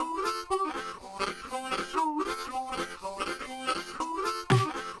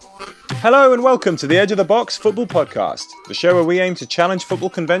Hello and welcome to the Edge of the Box Football Podcast, the show where we aim to challenge football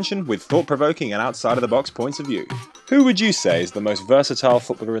convention with thought-provoking and outside-of-the-box points of view. Who would you say is the most versatile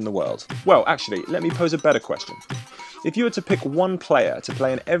footballer in the world? Well, actually, let me pose a better question. If you were to pick one player to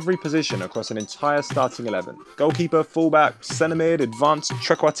play in every position across an entire starting 11, goalkeeper, fullback, centre mid, advanced,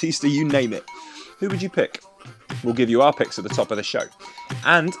 trequartista, you name it, who would you pick? We'll give you our picks at the top of the show.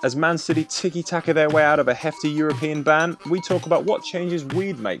 And as Man City tiki-taka their way out of a hefty European ban, we talk about what changes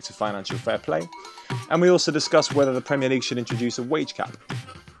we'd make to financial fair play. And we also discuss whether the Premier League should introduce a wage cap.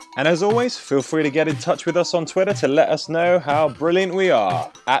 And as always, feel free to get in touch with us on Twitter to let us know how brilliant we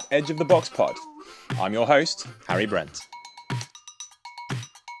are at Edge of the Box Pod. I'm your host, Harry Brent.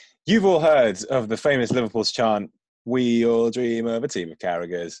 You've all heard of the famous Liverpool's chant, "We all dream of a team of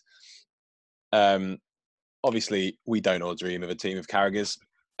Carragers." Obviously, we don't all dream of a team of Carragers.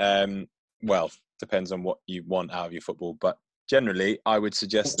 Well, depends on what you want out of your football. But generally, I would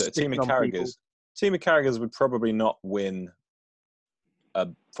suggest that a team of Carragers would probably not win a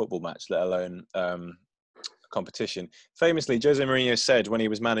football match, let alone a competition. Famously, Jose Mourinho said when he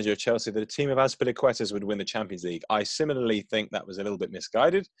was manager of Chelsea that a team of Azpilicuetas would win the Champions League. I similarly think that was a little bit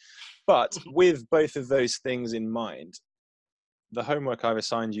misguided. But with both of those things in mind, the homework I've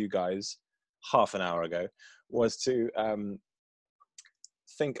assigned you guys half an hour ago was to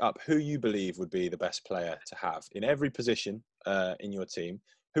think up who you believe would be the best player to have in every position in your team.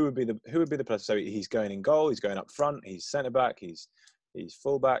 Who would be the player? So he's going in goal, he's going up front, he's centre back, he's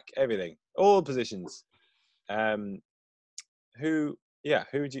full back, everything, all positions. Who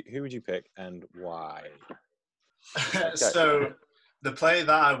would you pick and why? Okay. So the player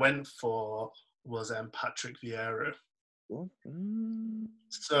that I went for was Patrick Vieira.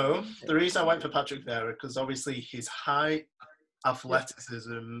 So the reason I went for Patrick Vieira, because obviously his height,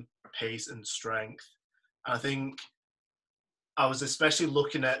 athleticism, pace and strength. And I think I was especially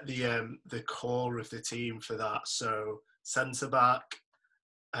looking at the core of the team for that. So centre back,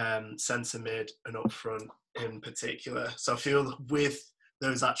 centre mid and up front in particular. So I feel with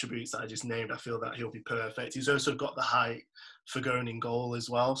those attributes that I just named, I feel that he'll be perfect. He's also got the height for going in goal as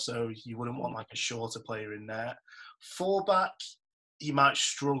well. So you wouldn't want like a shorter player in there. Fullback, he might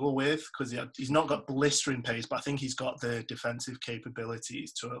struggle with because he's not got blistering pace, but I think he's got the defensive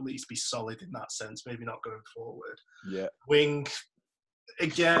capabilities to at least be solid in that sense, maybe not going forward. Yeah. Wing,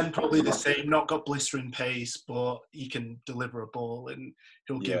 again, probably the same, not got blistering pace, but he can deliver a ball and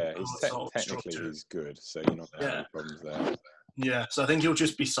he'll give technically he's good, so you're not going to have any problems there. Yeah, so I think he'll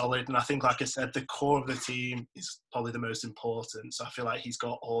just be solid. And I think, like I said, the core of the team is probably the most important. So I feel like he's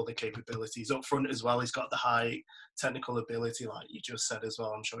got all the capabilities. Up front as well, he's got the high technical ability, like you just said as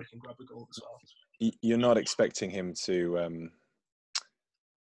well. I'm sure he can grab a goal as well. You're not expecting him to,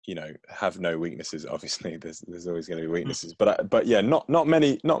 have no weaknesses. Obviously, there's always going to be weaknesses. But yeah, not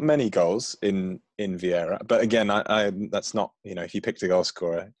many goals in Vieira. But again, I that's not, if you picked a goal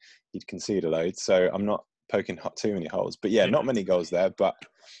scorer, you'd concede a load. So I'm not poking too many holes, but yeah, not many goals there. But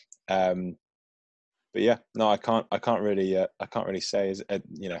yeah, no, I can't really say. I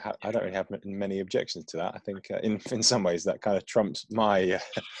don't really have many objections to that. I think in some ways that kind of trumps my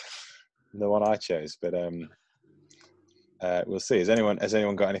the one I chose. But we'll see. Has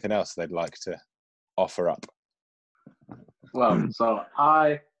anyone got anything else they'd like to offer up? Well, so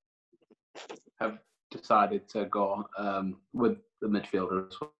I have decided to go with the midfielder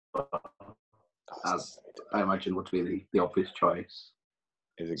as well, as I imagine would be the obvious choice.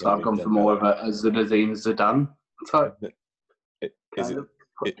 So I've gone for more of a Zidane type. Is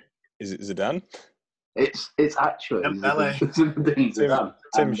it Zidane? It's actually Zidane.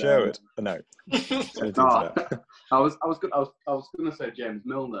 Tim Sherwood. No. I was going to say James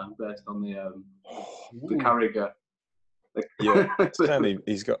Milner based on the Carragher. Yeah, certainly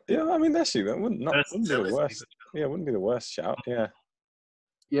he's got. Yeah, I mean, actually, that wouldn't be the worst. Yeah, it wouldn't be the worst shout. Yeah.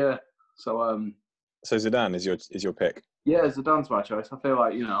 Yeah. So Zidane is your pick. Yeah, Zidane's my choice. I feel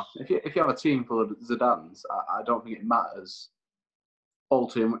like, if you have a team full of Zidanes, I don't think it matters all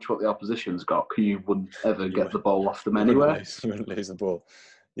too much what the opposition's got, because you wouldn't ever get the ball off them anyway. You wouldn't lose the ball.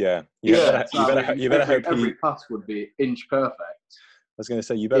 Yeah. You better hope every pass would be inch perfect. I was going to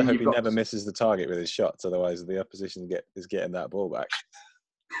say, you better hope he never misses the target with his shots, otherwise the opposition is getting that ball back.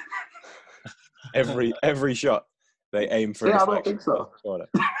 every shot they aim for. Yeah, I don't think so.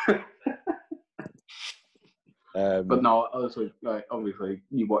 But no, also, obviously,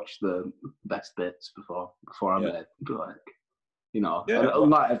 you watch the best bits before I made. But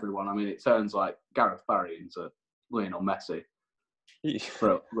like everyone, I mean, it sounds like Gareth Barry into Lionel Messi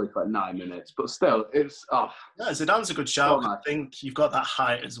for like 9 minutes, but still, it's Zidane's a good shout. I think you've got that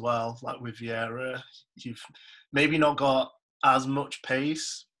height as well, like with Vieira. You've maybe not got as much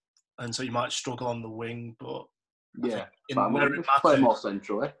pace, and so you might struggle on the wing. But Yeah, where it play matters, more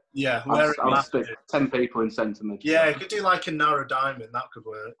centrally. yeah, where it matters, stick 10 people in centre mid. Yeah, you could do like a narrow diamond. That could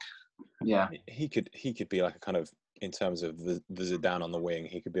work. Yeah, he could be like a kind of, in terms of the Zidane on the wing,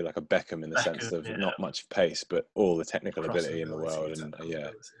 he could be like a Beckham in the sense of not much pace, but all the technical ability in the world.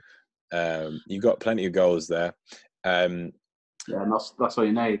 And you've got plenty of goals there. and that's all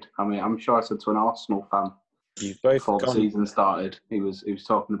you need. I mean, I'm sure I said to an Arsenal fan you've both before the season started, he was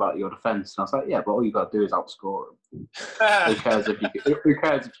talking about your defence, and I was like, yeah, but all you got to do is outscore him. Who cares if you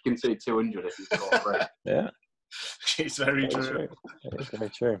concede 200 if you score 3? Yeah, it's very true. It's very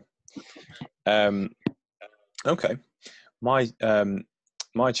true. Okay,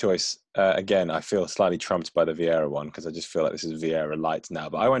 my choice again, I feel slightly trumped by the Vieira one because I just feel like this is Vieira light now.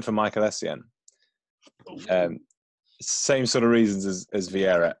 But I went for Michael Essien. Same sort of reasons as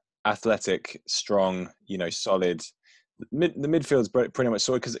Vieira. Athletic, strong, solid. The midfield's pretty much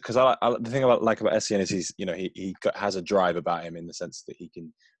sorted because the thing I like about Essien is he has a drive about him in the sense that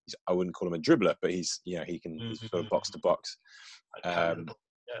I wouldn't call him a dribbler, but he's sort of box to box.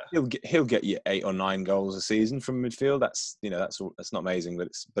 He'll get you 8 or 9 goals a season from midfield. That's not amazing,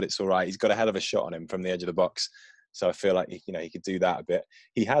 but it's all right. He's got a hell of a shot on him from the edge of the box, so I feel like he could do that a bit.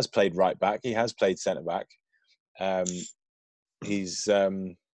 He has played right back. He has played centre back. He's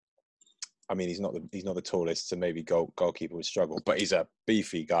not the tallest, so maybe goalkeeper would struggle, but he's a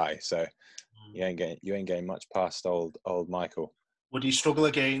beefy guy, so you ain't getting much past old Michael. Would he struggle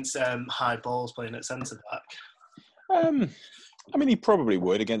against high balls playing at centre back? He probably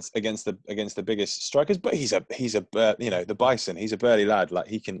would against the biggest strikers, but he's the Bison. He's a burly lad. Like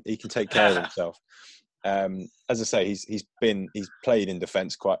he can take care of himself. As I say, he's played in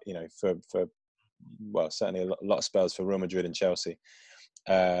defence quite, for certainly a lot of spells for Real Madrid and Chelsea.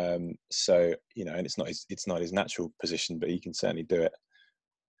 So and it's not his natural position, but he can certainly do it.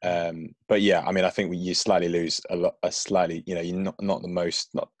 But yeah, I think you slightly lose you're not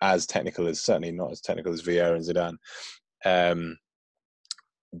as technical as Vieira and Zidane.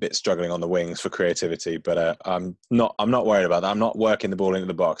 A bit struggling on the wings for creativity, but I'm not worried about that. I'm not working the ball into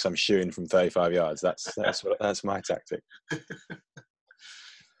the box. I'm shooting from 35 yards. That's my tactic.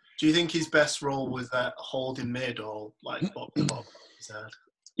 Do you think his best role was holding mid or like box to box?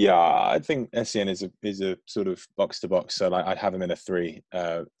 Yeah, I think Essien is a sort of box to box. So I'd have him in a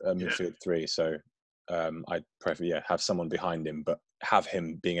midfield 3. So I'd prefer have someone behind him, but have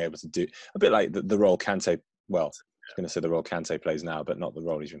him being able to do a bit like the role Kante. Well, I was going to say the role Kante plays now, but not the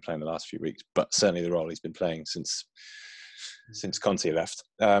role he's been playing the last few weeks. But certainly the role he's been playing since Conte left.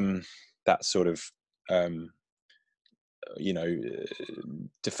 That sort of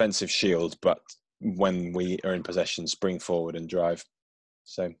defensive shield, but when we are in possession, spring forward and drive.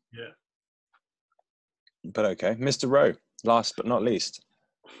 So yeah. But okay, Mr. Rowe, last but not least.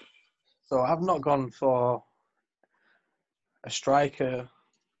 So I've not gone for a striker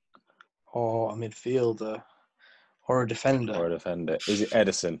or a midfielder or a defender. Is it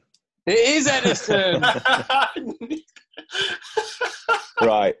Edison? It is Edison!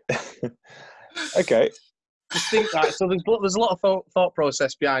 Right. Okay. Just think that. So there's a lot of thought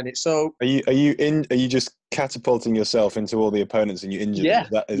process behind it. So are you just catapulting yourself into all the opponents and you injure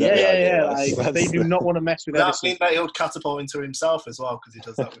them? Yeah. They do not want to mess with Edison. That means that he'll catapult into himself as well because he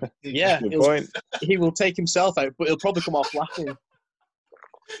does that with yeah, good point. He will take himself out, but he'll probably come off laughing.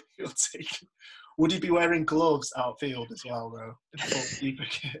 Would he be wearing gloves outfield as well, though?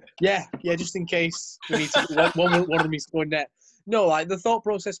 Yeah, just in case we need to. One of them needs to go in net. No, like the thought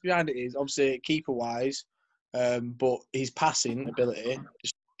process behind it is obviously keeper-wise, but his passing ability,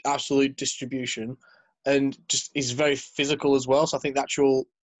 just absolute distribution, and just he's very physical as well. So I think the actual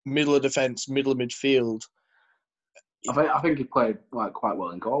middle of defence, middle of midfield. I think he played quite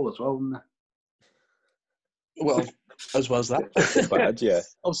well in goal as well, didn't he? Well, as well as that. Bad, yeah.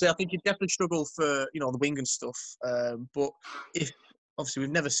 Obviously, I think he'd definitely struggle for the wing and stuff. But if obviously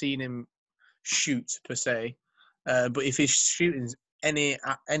we've never seen him shoot per se, but if his shooting any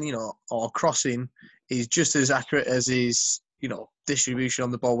or crossing is just as accurate as his distribution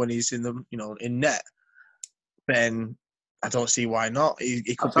on the ball when he's in the in net, then I don't see why not. He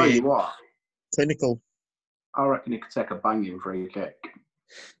could I'll tell be you what, clinical. I reckon he could take a banging free kick.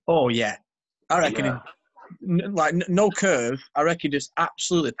 Oh yeah, I reckon. No curve. I reckon just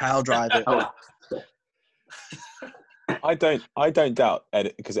absolutely pile drive it. I don't doubt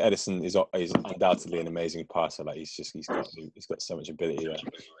because Edison is undoubtedly an amazing passer. Like he's got so much ability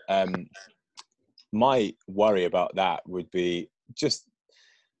there. My worry about that would be just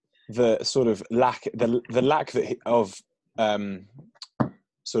the sort of lack of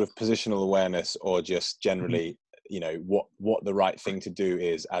sort of positional awareness, or just generally what the right thing to do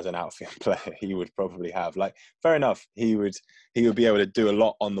is as an outfield player, he would probably have. Like, fair enough, he would be able to do a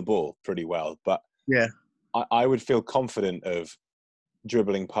lot on the ball pretty well, but Yeah. I would feel confident of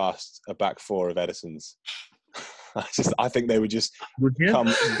dribbling past a back four of Edison's. I think they would just Would you? come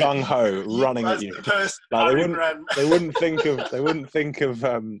gung ho running at you. Like they wouldn't think of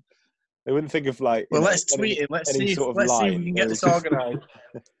like. Well, let's tweet it. Let's see if we can get this organised.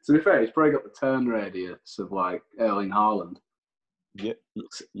 To be fair, he's probably got the turn radius of like Erling Haaland. Yeah,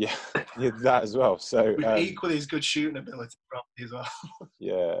 that as well. So with equally as good shooting ability, probably as well.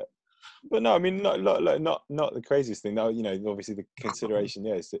 Yeah, but no, I mean, not the craziest thing. Though, obviously the consideration,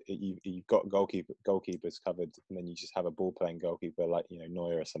 is that you've got goalkeepers covered, and then you just have a ball playing goalkeeper like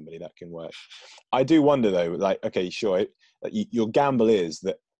Neuer or somebody that can work. I do wonder though, like, okay, sure, your gamble is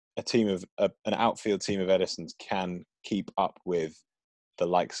that a team of an outfield team of Edison's can keep up with the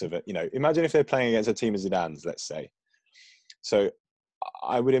likes of it. Imagine if they're playing against a team of Zidane's, let's say. So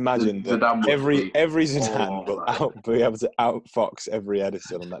I would imagine that every Zidane will be able to outfox every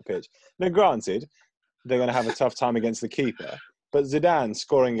Edison on that pitch. Now, granted, they're going to have a tough time against the keeper, but Zidane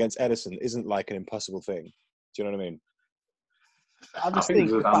scoring against Edison isn't like an impossible thing. Do you know what I mean? I just think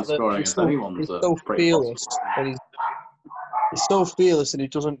the fact that he's so fearless, and he's so fearless, and he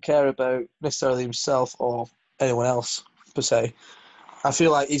doesn't care about necessarily himself or anyone else per se. I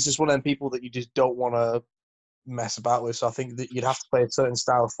feel like he's just one of them people that you just don't want to mess about with. So I think that you'd have to play a certain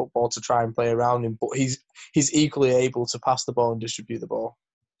style of football to try and play around him. But he's equally able to pass the ball and distribute the ball.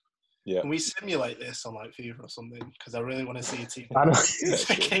 Yeah. Can we simulate this on like FIFA or something? Because I really want to see a team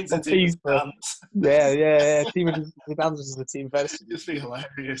against a team of Yeah. Team of Zidane's is the team best. It'd be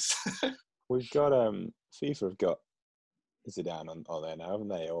hilarious. We've got FIFA have got Zidane on there now, haven't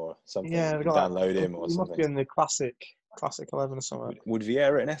they, or something? Yeah, you can download him or something. He must be in the classic 11 or something. Would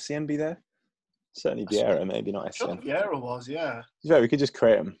Vieira and SCN be there? Certainly Vieira, maybe not SCN. Vieira was, yeah. Yeah, we could just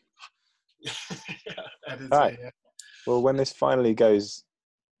create them. Edit right. Yeah. Well, when this finally goes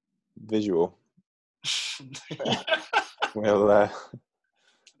visual, we'll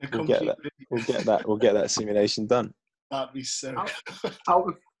get that simulation done. That'd be so good. Out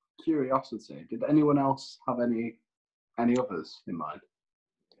of curiosity, did anyone else have any others in mind?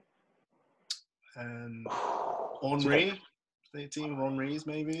 Henri, the team of Henri's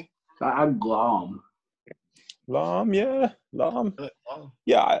maybe. I had Lahm. Lahm, yeah, Lahm.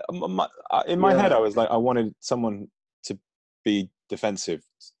 Yeah, in my head, I was like, I wanted someone to be defensive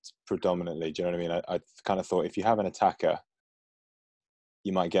predominantly. Do you know what I mean? I kind of thought if you have an attacker,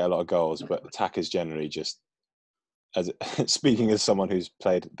 you might get a lot of goals, but attackers generally just, speaking as someone who's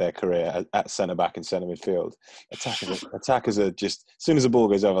played their career at centre back and centre midfield, attackers are just, as soon as the ball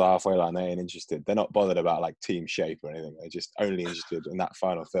goes over the halfway line, they ain't interested. They're not bothered about like team shape or anything. They're just only interested in that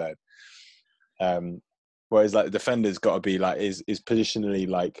final third. Whereas like the defender's got to be like is positionally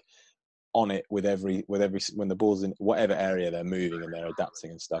like on it with every when the ball's in whatever area they're moving and they're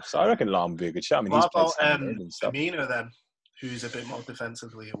adapting and stuff. So I reckon Lahm would be a good shot. I mean, what about Firmino then, who's a bit more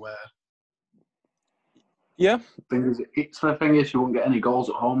defensively aware? Yeah. The thing is, you won't get any goals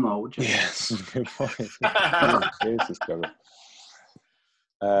at home, though, would you? Yes, good point.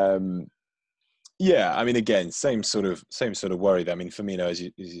 Yeah, I mean, again, same sort of worry. I mean,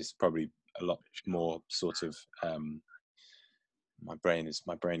 Firmino is probably a lot more sort of. My brain is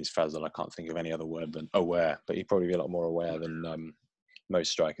frazzled. I can't think of any other word than aware, but he'd probably be a lot more aware than most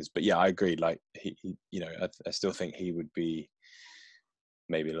strikers. But yeah, I agree. Like he I still think he would be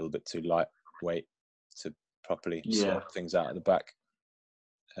maybe a little bit too lightweight to properly sort things out at the back.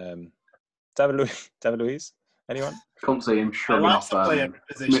 David Luiz, anyone? Can't see him shrugging off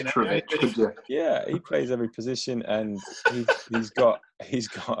Mitrovic, could you? Yeah, he plays every position, and he's got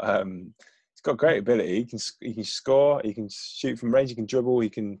great ability. He can score. He can shoot from range. He can dribble. He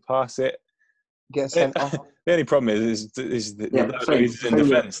can pass it. Get sent off. The only problem is Luiz in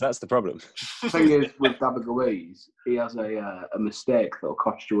defence. That's the problem. The thing is, with David Luiz, he has a mistake that'll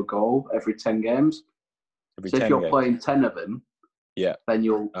cost you a goal every 10 games. If you're playing 10 of them, then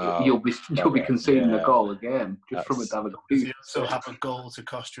you'll be conceding a goal a game just from a David Luiz. You also have a goal to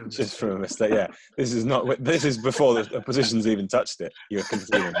cost you. Just from a mistake. Yeah, this is before the opposition's even touched it. You're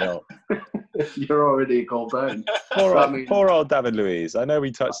conceding a goal. You're already a goal down. Poor old David Luiz. I know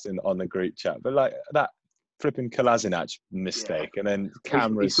we touched on the group chat, but like that flipping Kolasinac mistake, and then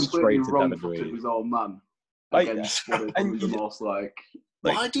cameras straight to David Luiz. His old man.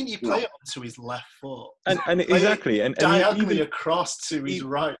 Why didn't you play it onto his left foot? And exactly, and diagonally across to his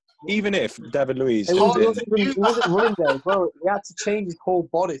right. Even if David Luiz, he wasn't running there as well. He had to change his whole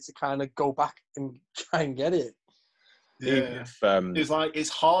body to kind of go back and try and get it. Yeah, it's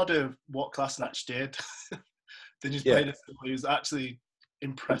harder what Kolasinac did They just Yeah. played a football who was actually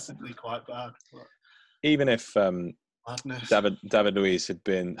impressively quite bad. But Even if madness. David Luiz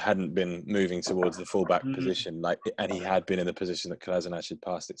hadn't been moving towards the fullback Mm. position, and he had been in the position that Kolasinac had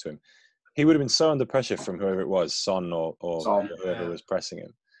passed it to him, he would have been so under pressure from whoever it was, Son or Son, whoever was pressing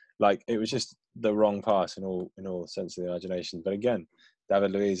him. Like, it was just the wrong pass in all sense of the imagination. But again,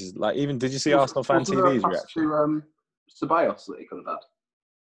 David Luiz is like, even did you see Arsenal fan TV's reaction? To Ceballos that he could have had.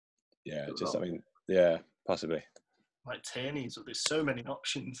 Yeah, just, I mean, yeah, possibly. Like Tierney's, but there's so many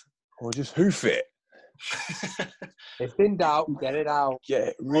options. Or just hoof it. If in doubt, get it out. Yeah,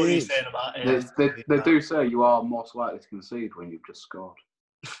 What are you really. saying about They do say you are most likely to concede when you've just scored.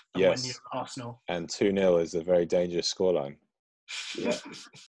 And when Yes. you're Arsenal. And 2-0 is a very dangerous scoreline. Yeah.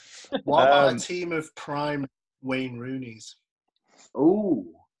 What about a team of prime Wayne Rooney's?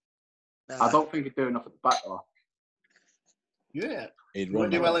 Ooh. I don't think he'd do enough at the back though. Yeah. He'd He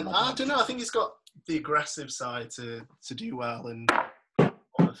won't do run well I don't know. I think he's got the aggressive side to do well in all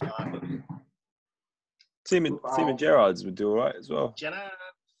the time. Team of Gerrards would do all right as well. Jenna.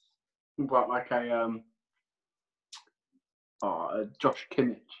 But like a Josh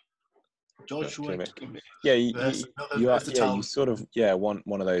Kimmich. Joshua Kimmich. Kimmich. Yeah, Versatile. you sort of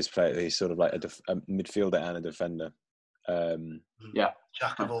one of those players. He's sort of like a midfielder and a defender.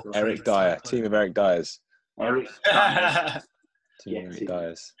 Jack of all Eric trades Dyer, type team of Eric Dyers. Eric. player. Team of Eric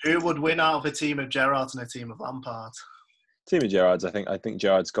Dyers. Who would win out of a team of Gerrards and a team of Lampard? Team of Gerrards. I think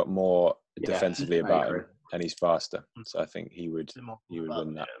Gerrard's got more defensively I about agree. him, and he's faster. So I think he would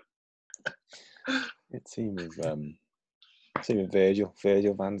win that. Team of Virgil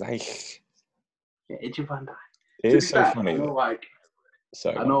van Dijk. Yeah, Virgil van Dijk. It is so funny. I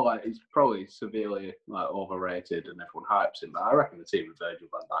know, like he's probably severely like overrated, and everyone hypes him. But I reckon the team of Virgil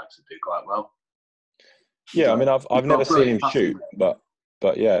van Dijk would do quite well. Yeah, I mean, I've never seen him shoot, but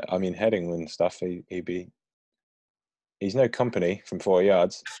yeah, I mean, heading and stuff, he's no company from 4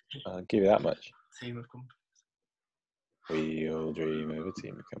 yards. I'll give you that much. Team of companies. We all dream of a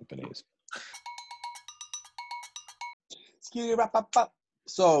team of companies.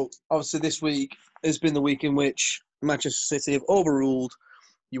 So, obviously, this week has been the week in which Manchester City have overruled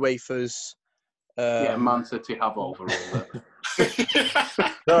UEFA's. Man City have overruled it.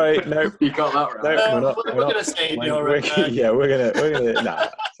 Sorry, no, You got that right. No, we're not going to say we're gonna. Nah,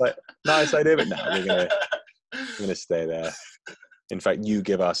 it's like nice idea, but no, we're gonna stay there. In fact, you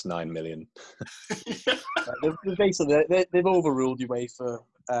give us 9 million. They've overruled UEFA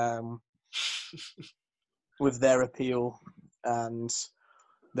with their appeal, and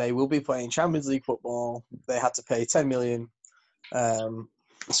they will be playing Champions League football. They had to pay 10 million to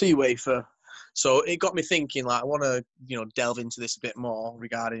UEFA. So it got me thinking, like, I want to, delve into this a bit more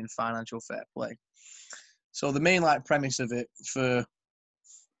regarding financial fair play. So the main, premise of it for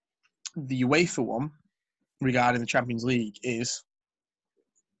the UEFA one regarding the Champions League is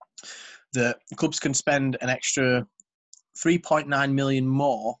that clubs can spend an extra 3.9 million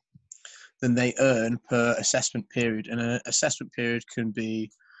more than they earn per assessment period. And an assessment period can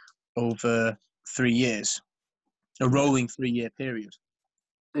be over 3 years, a rolling 3-year period.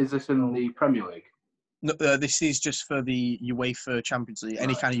 Is this in the Premier League? No, this is just for the UEFA Champions League,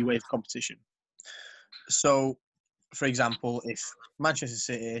 any kind of UEFA competition. So, for example, if Manchester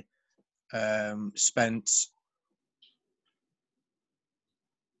City spent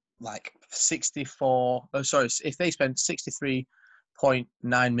if they spent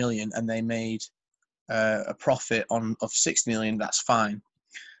 63.9 million and they made a profit of 6 million, that's fine.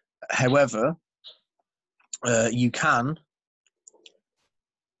 However, you can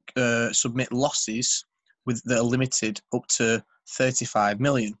submit losses that are limited up to 35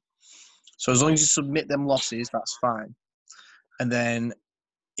 million. So as long as you submit them losses, that's fine. And then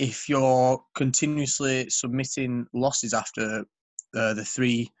if you're continuously submitting losses after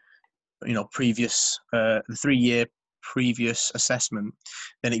the 3-year previous assessment,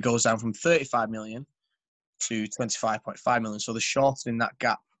 then it goes down from 35 million to 25.5 million. So they're shortening that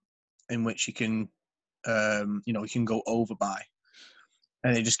gap in which you can, you can go over by,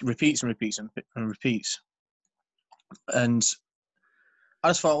 and it just repeats and repeats and repeats. And I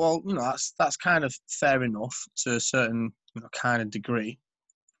just thought, well, that's kind of fair enough to a certain kind of degree,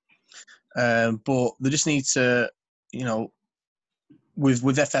 but they just need to, with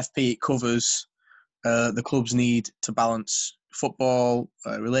FFP, it covers the clubs need to balance football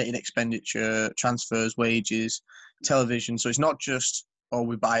related expenditure, transfers, wages, television. So it's not just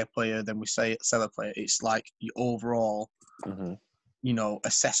we buy a player then we sell a player. It's like your overall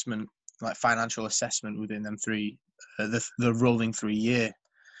assessment, like financial assessment within them the rolling 3-year.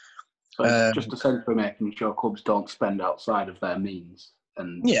 So it's just essentially making sure clubs don't spend outside of their means.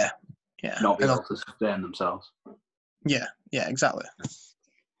 And yeah, Yeah. not be able to sustain themselves. Yeah, exactly.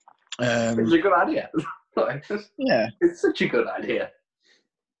 It's a good idea. Yeah. It's such a good idea.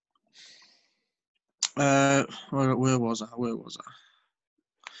 Where was I?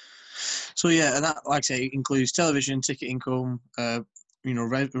 So yeah, and that, like I say, includes television, ticket income,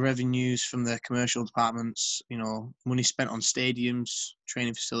 revenues from the commercial departments, money spent on stadiums,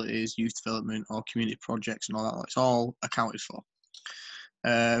 training facilities, youth development, or community projects, and all that. It's all accounted for.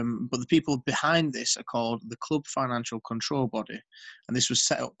 But the people behind this are called the Club Financial Control Body, and this was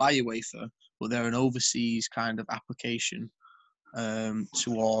set up by UEFA, but they're an overseas kind of application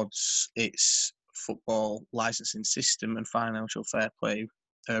towards its football licensing system and financial fair play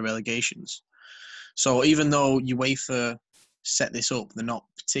relegations. So even though UEFA set this up, they're not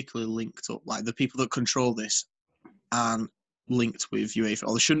particularly linked up. Like the people that control this aren't linked with UEFA,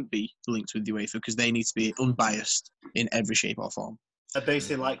 or they shouldn't be linked with UEFA because they need to be unbiased in every shape or form. Are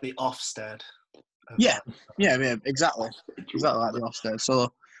basically like the Ofsted. Yeah, exactly like the Ofsted.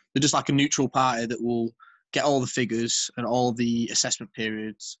 So they're just like a neutral party that will get all the figures and all the assessment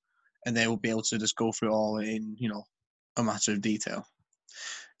periods, and they will be able to just go through it all in, a matter of detail.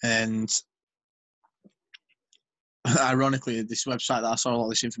 And ironically, this website that I saw all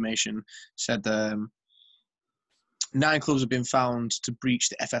this information said 9 clubs have been found to breach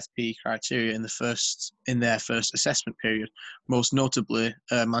the FFP criteria in their first assessment period, most notably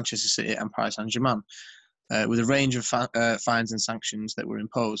Manchester City and Paris Saint-Germain, with a range of fines and sanctions that were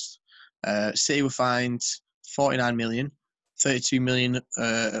imposed. City were fined 49 million, 32 million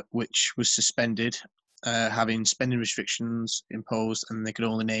which was suspended, having spending restrictions imposed, and they could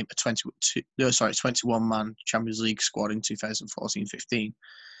only name a 21-man Champions League squad in 2014-15.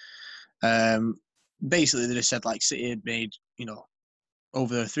 Basically, they just said like City had made,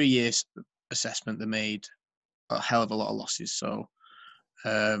 over a 3 years assessment, they made a hell of a lot of losses. So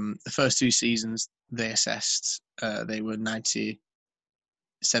the first 2 seasons they assessed, they were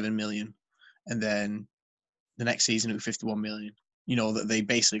 97 million, and then the next season it was 51 million. That they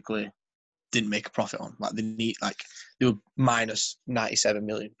basically didn't make a profit on. Like they were minus 97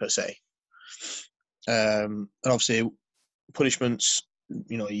 million per se. And obviously punishments,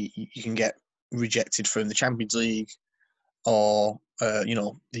 you can get rejected from the Champions League or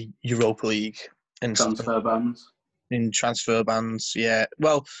the Europa League and Transfer bans. In transfer bans, yeah.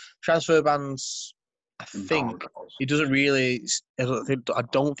 Well, transfer bans, I think it doesn't really. I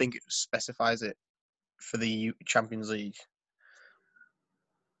don't think it specifies it for the Champions League.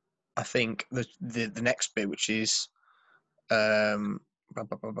 I think the next bit, which is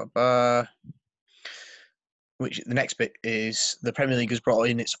which the next bit is the Premier League has brought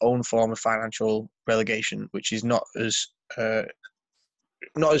in its own form of financial relegation, which is not as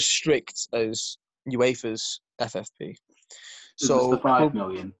strict as UEFA's FFP. So is this the 5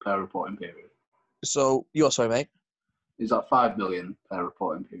 million per reporting period? So you're sorry, mate. Is that 5 million per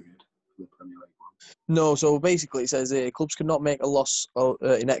reporting period for the Premier League one? No. So basically, it says clubs cannot make a loss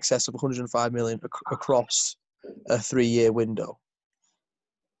in excess of 105 million across a 3-year window.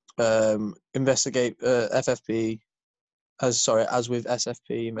 Investigate FFP as with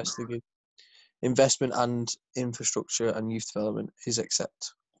SFP, investigate investment and infrastructure and youth development is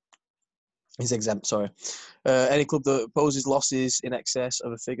exempt. Any club that poses losses in excess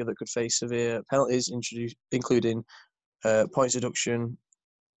of a figure that could face severe penalties, including points deduction,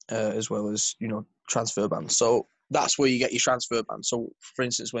 as well as transfer bans. So that's where you get your transfer ban. So, for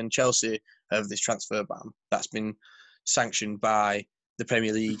instance, when Chelsea have this transfer ban, that's been sanctioned by the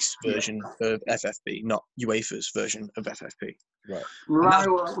Premier League's version of FFP, not UEFA's version of FFP. Right. Right.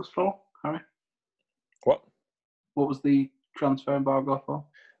 What that was for, Harry? What? What was the transfer embargo for?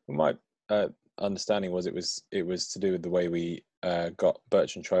 My understanding was it was to do with the way we got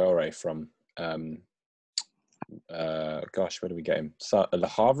Bertrand Traore from. Where do we get him? Le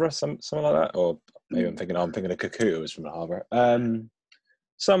Havre, something like that, or maybe I'm thinking of Kakuta was from Le Havre.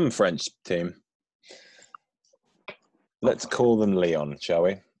 Some French team. Let's call them Lyon, shall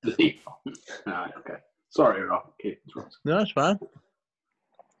we? Lyon. Okay. Sorry, Rob. No, that's fine.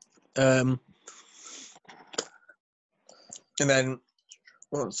 And then,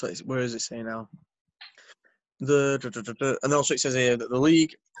 where does it say now? And also it says here that the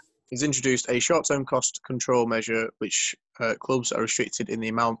league has introduced a short-term cost control measure, which clubs are restricted in the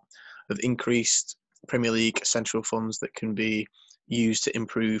amount of increased Premier League central funds that can be used to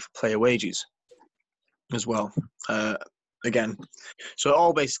improve player wages as well. Again, so it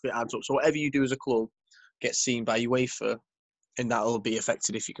all basically adds up. So whatever you do as a club gets seen by UEFA, and that will be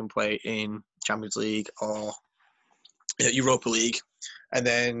affected if you can play in Champions League or Europa League. And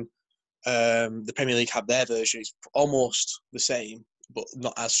then the Premier League have their version. It's almost the same, but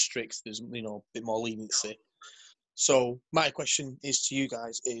not as strict. There's a bit more leniency. So my question is to you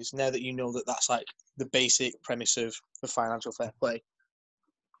guys is, now that you know that that's like the basic premise of the financial fair play,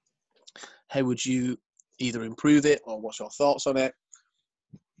 how would you either improve it, or what's your thoughts on it?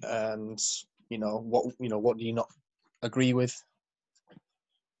 And what do you not agree with?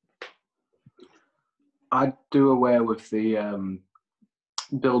 I'd do away with the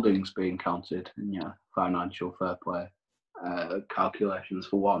buildings being counted in your financial fair play calculations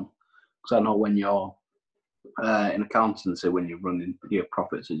for one, because I know when you're in accountancy, when you're running your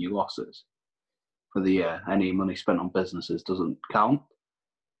profits and your losses for the year, any money spent on businesses doesn't count.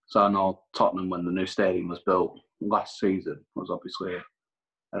 So I know Tottenham, when the new stadium was built last season, was obviously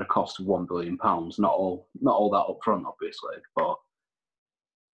at a cost of £1 billion. Not all that upfront, obviously, but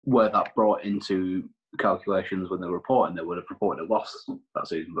where that brought into calculations when they were reporting, they would have reported a loss that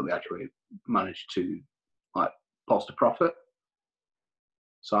season, but they actually managed to post a profit.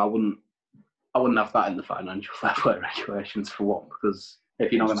 So I wouldn't have that in the financial fair play regulations for one, because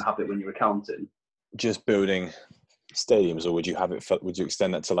if you're not going to have it when you're accounting, just building stadiums, or would you have it? Would you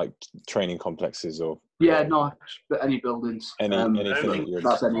extend that to like training complexes or? Yeah, no, any buildings. Anything that you're.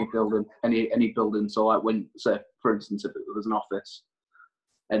 That's any building. Any building. So like when, say, for instance, if it was an office,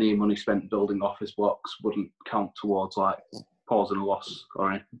 any money spent building office blocks wouldn't count towards like pausing a loss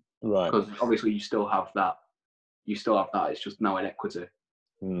or anything. Right. Because obviously you still have that. It's just now in equity.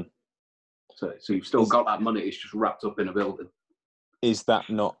 Mm. So you've still got that money. It's just wrapped up in a building. Is that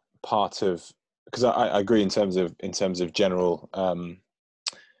not part of? Because I agree in terms of general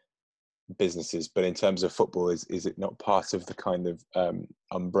businesses, but in terms of football, is it not part of the kind of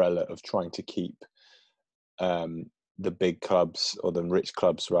umbrella of trying to keep the big clubs, or the rich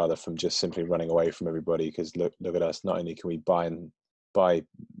clubs rather, from just simply running away from everybody? Because look at us. Not only can we buy and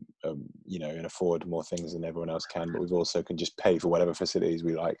afford more things than everyone else can, but we've also can just pay for whatever facilities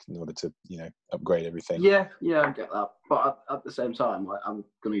we like in order to upgrade everything. Yeah, I get that. But at the same time, like, I'm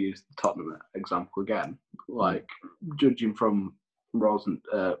going to use the Tottenham example again. Like, judging from Rose's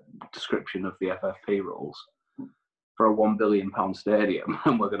description of the FFP rules, for a £1 billion stadium,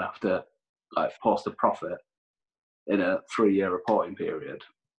 and we're going to have to post a profit in a 3-year reporting period,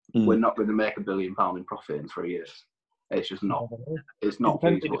 we're not going to make £1 billion in profit in 3 years. It's just not. It's not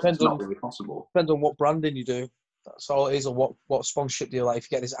feasible. It's not really possible. Depends on what branding you do. That's all it is, or what sponsorship do you like. If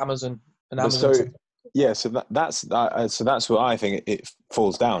you get this Amazon. So that's what I think it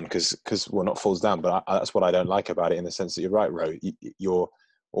falls down, because not falls down, but that's what I don't like about it, in the sense that you're right, Ro. You're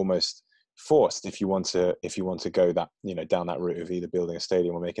almost forced, if you want to go that down that route of either building a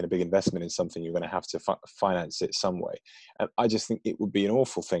stadium or making a big investment in something, you're going to have to finance it some way. And I just think it would be an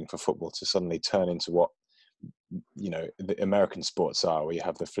awful thing for football to suddenly turn into what the American sports are, where you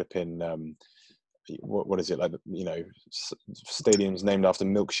have the flipping what is it, like, stadiums named after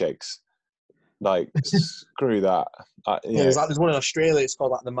milkshakes. Like, screw that. There's one in Australia. It's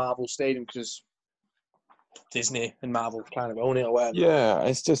called the Marvel Stadium, because Disney and Marvel kind of own it or whatever. Yeah,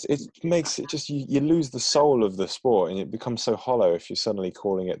 it makes it just you lose the soul of the sport, and it becomes so hollow if you're suddenly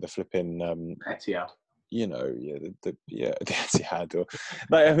calling it the flipping Etihad. The Etihad, or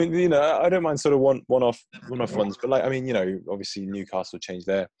I don't mind sort of one-off ones, but obviously Newcastle changed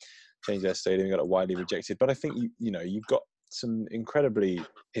their stadium, got it widely rejected, but I think you've got some incredibly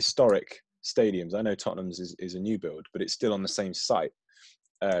historic stadiums. I know Tottenham's is a new build, but it's still on the same site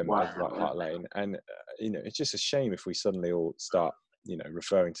as Hart Lane, and it's just a shame if we suddenly all start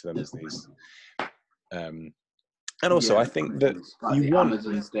referring to them as these. And also, I think that you want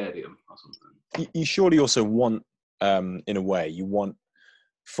Amazon Stadium or something. You surely also want, in a way, you want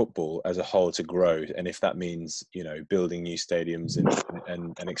football as a whole to grow, and if that means building new stadiums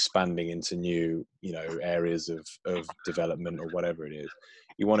and expanding into new areas of development or whatever it is,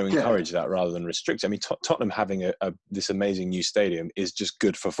 you want to encourage that rather than restrict. I mean, Tottenham having this amazing new stadium is just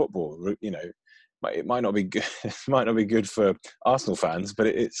good for football. It might not be good. It might not be good for Arsenal fans, but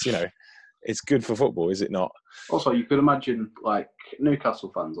it's good for football, is it not? Also, you could imagine like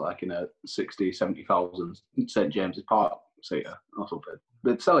Newcastle fans, like in a 60, 70,000 St James's Park seater or something.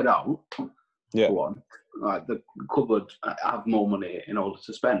 They'd sell it out. Yeah. For one, like the club would have more money in order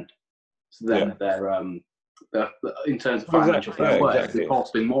to spend. So then they're in terms of financial fair play, they're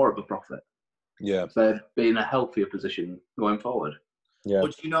costing more of a profit. Yeah. So they'd be in a healthier position going forward. Yeah.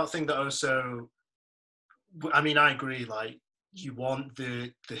 But do you not think that also? I mean, I agree. Like, you want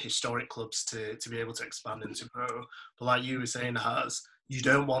the historic clubs to be able to expand and to grow. But like you were saying, you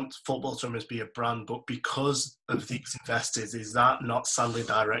don't want football to almost be a brand, but because of these investors, is that not sadly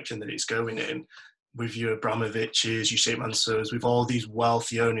the direction that it's going in? With your Abramoviches, your Sheikh Mansours, with all these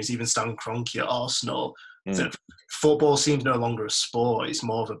wealthy owners, even Stan Kroenke at Arsenal, So football seems no longer a sport; it's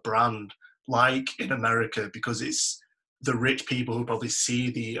more of a brand, like in America, because it's the rich people who probably see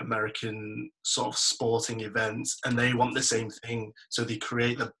the American sort of sporting events and they want the same thing. So they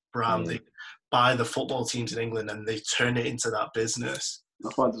create the brand, they buy the football teams in England and they turn it into that business.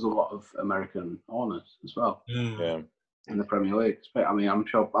 That's why there's a lot of American owners as well in the Premier League. I mean, I'm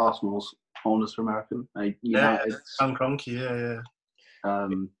sure Arsenal's owners are American. United, Sam Kroenke,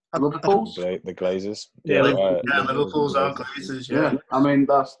 Liverpool's, the Glazers. Liverpool's are Glazers. Yeah, I mean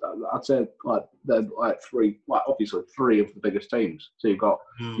I'd say they're obviously three of the biggest teams. So you've got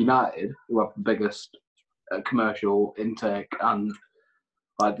United, who have the biggest commercial intake and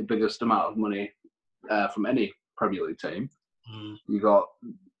like the biggest amount of money from any Premier League team. You got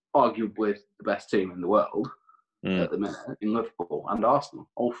arguably the best team in the world at the minute in Liverpool and Arsenal.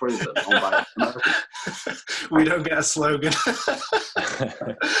 All three of them owned by Americans. We don't get a slogan.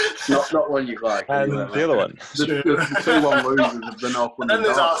 not one you like. And the other one. The 2-1 losers of the North London. And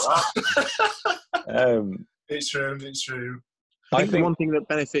there's Arsenal. It's true. I think the one thing that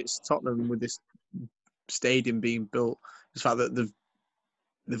benefits Tottenham with this stadium being built is the fact that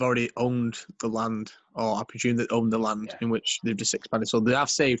they've already owned the land, or I presume they own the land in which they've just expanded. So they have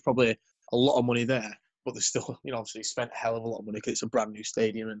saved probably a lot of money there, but they still, obviously spent a hell of a lot of money because it's a brand new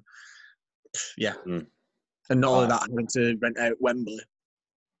stadium. And and not only that, having to rent out Wembley.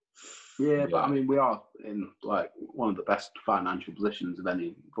 Yeah, but I mean, we are in like one of the best financial positions of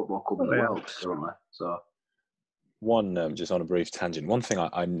any football club in the world currently. So, just on a brief tangent, one thing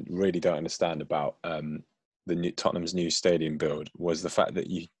I really don't understand about Tottenham's new stadium build was the fact that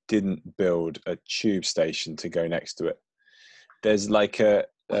you didn't build a tube station to go next to it. There's like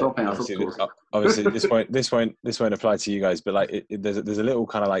obviously this won't apply to you guys, but like there's a little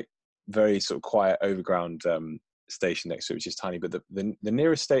kind of like very sort of quiet overground station next to it, which is tiny. But the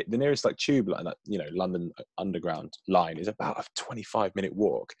nearest like tube line, that London Underground line, is about a 25-minute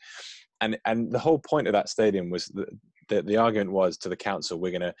walk, and the whole point of that stadium was the argument was to the council,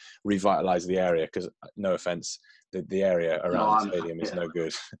 we're going to revitalise the area because, no offence, the area around the stadium is no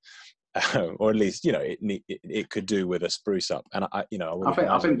good. Or at least it could do with a spruce up, and I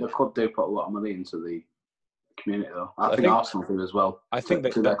think they could do put a lot of money into the community though. I think Arsenal do as well. I think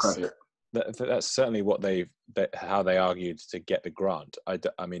that's certainly how they argued to get the grant.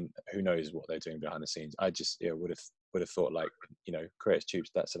 I mean, who knows what they're doing behind the scenes? I just would have thought create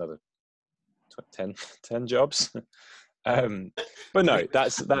tubes. That's another 10 jobs. But no,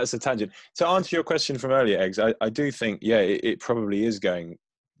 that's a tangent. To answer your question from earlier, Eggs, I do think it probably is going.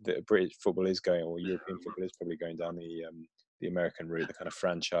 The British football is going, or European football is probably going down the American route, the kind of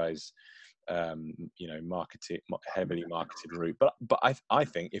franchise, heavily marketed route. But I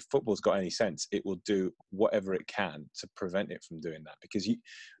think if football's got any sense, it will do whatever it can to prevent it from doing that, because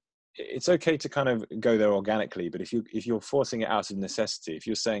it's okay to kind of go there organically, but if you're forcing it out of necessity, if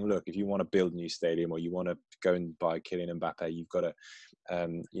you're saying, look, if you want to build a new stadium or you want to go and buy Kylian Mbappe, you've got to,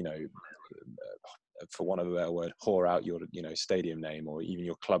 for want of a better word, whore out your stadium name or even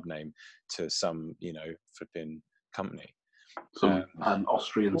your club name to some flipping company. Some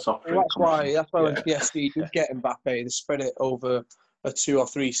Austrian soft drink. That's why when PSG did get Mbappe, they spread it over a 2 or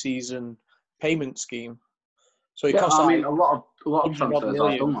 3 season payment scheme. So it cost a lot of transfers million,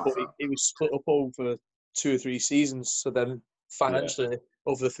 are done like but it was split up over 2 or 3 seasons. So then financially,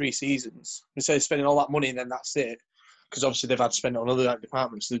 over the 3 seasons, instead of spending all that money and then that's it, because obviously they've had to spend it on other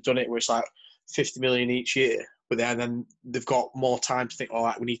departments. They've done it where it's like 50 million each year, but then they've got more time to think, all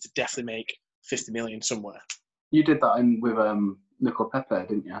right, we need to definitely make 50 million somewhere. You did that with Nicola Pepe,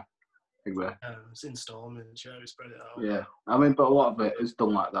 didn't you? It's installments, we spread it out. Yeah, I mean, but a lot of it is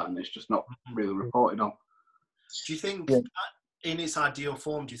done like that, and it's just not really reported on. Do you think, in its ideal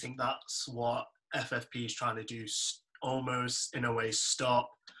form, do you think that's what FFP is trying to do? Almost, in a way,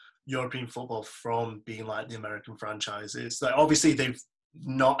 stop European football from being like the American franchises. Like, obviously, they've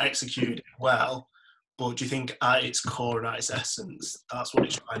not executed well, but do you think at its core and at its essence, that's what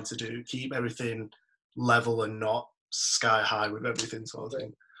it's trying to do? Keep everything level and not sky high with everything, sort of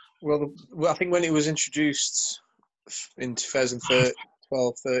thing. Well, I think when it was introduced in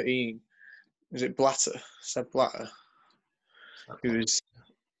 2012-13, was it Sepp Blatter, who's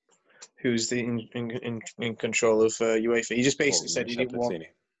in control of UEFA? He just basically said he didn't want.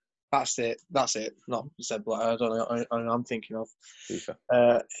 That's it. Not Sepp Blatter. I don't know. I'm thinking of.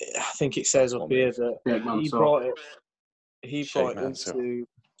 I think it says up here that he brought it. He brought it into.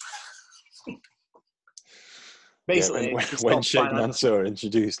 Basically, when Sheikh Mansour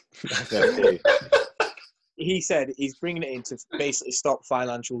introduced he said he's bringing it in to basically stop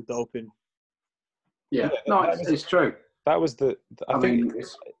financial doping. Yeah, no, it's true. That was I think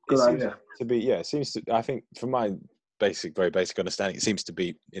it's a it good seems idea. to be. Yeah, it seems to. I think from my very basic understanding, it seems to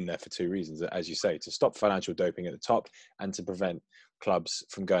be in there for two reasons. As you say, to stop financial doping at the top and to prevent clubs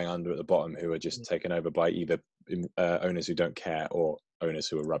from going under at the bottom, who are just taken over by either owners who don't care or owners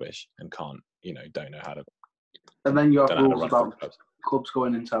who are rubbish and don't know how to. And then you have don't know how to rules run about clubs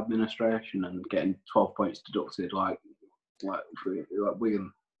going into administration and getting 12 points deducted, like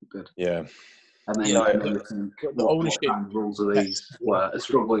Wigan did. Yeah. And then Yeah, you think, the what ownership kind of rules are these where a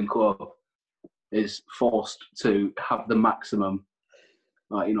struggling club is forced to have the maximum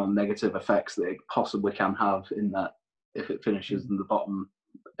negative effects that it possibly can have, in that if it finishes in the bottom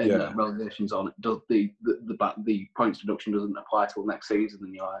in the relegation zone, it does the points deduction doesn't apply till next season,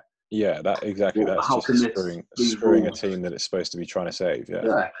 and you're like, yeah, that exactly. well, That's how just can screwing a team that it's supposed to be trying to save.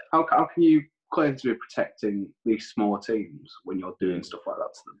 Yeah. How can you claim to be protecting these smaller teams when you're doing stuff like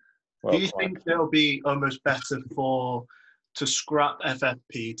that to them? Well, Do you think it'll be almost better to scrap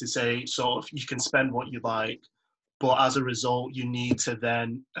FFP, to say sort of you can spend what you like, but as a result you need to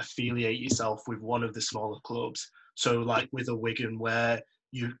then affiliate yourself with one of the smaller clubs? So like with a Wigan, where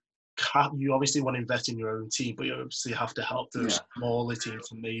you obviously want to invest in your own team, but you obviously have to help those smaller teams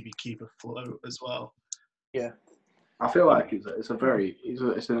to maybe keep afloat as well. Yeah, I feel like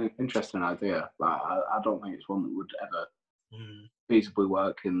it's an interesting idea, but I don't think it's one that would ever feasibly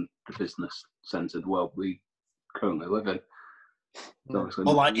work in the business-centered world we currently live in.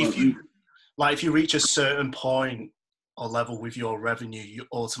 Well, if you reach a certain point or level with your revenue, you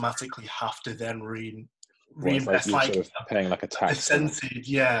automatically have to then reinvest sort of paying like a tax percentage,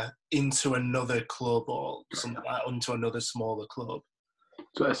 into another club or something like into another smaller club.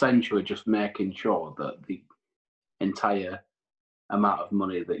 So essentially, just making sure that the entire amount of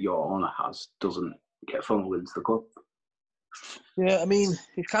money that your owner has doesn't get funneled into the club. Yeah, I mean,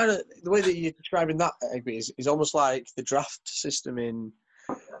 it's kind of the way that you're describing that, I agree, is almost like the draft system in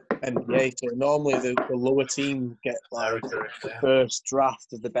NBA. So normally the lower team get like the first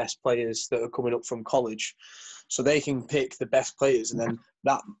draft of the best players that are coming up from college, so they can pick the best players, and then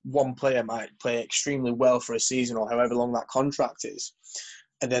that one player might play extremely well for a season or however long that contract is.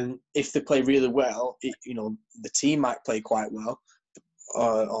 And then if they play really well, the team might play quite well,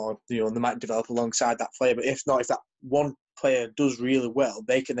 or they might develop alongside that player. But if not, if that one player does really well,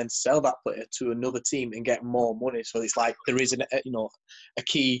 they can then sell that player to another team and get more money. So it's like there is a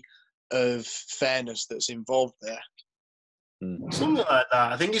key of fairness that's involved there. Something like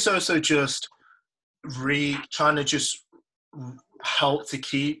that. I think it's also just trying to just help to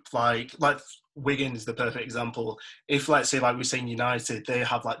keep like Wigan is the perfect example. If let's say like we're saying United, they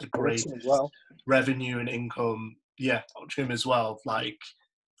have like the great revenue and income, trim as well, like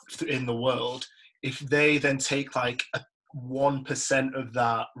in the world. If they then take like 1% of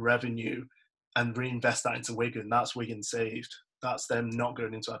that revenue and reinvest that into Wigan, that's Wigan saved. That's them not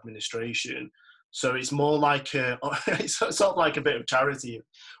going into administration. So it's more like it's sort of like a bit of charity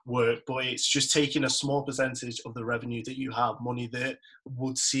work, but it's just taking a small percentage of the revenue that you have, money that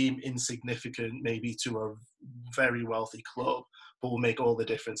would seem insignificant maybe to a very wealthy club, but will make all the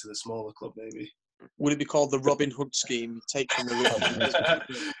difference to the smaller club maybe. Would it be called the Robin Hood scheme? Take from the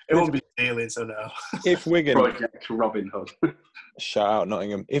rich. It won't be stealing, so no. If Wigan Project Robin Hood. Shout out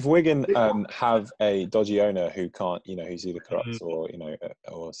Nottingham. If Wigan have a dodgy owner who can't, who's either corrupt or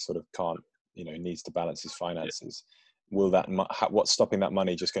or sort of can't, needs to balance his finances, will that what's stopping that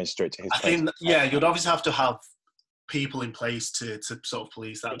money just going straight to his? I think you'd obviously have to have people in place to sort of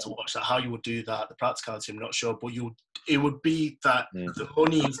police that, to watch that. How you would do that, the practicality, I'm not sure, but it would be that the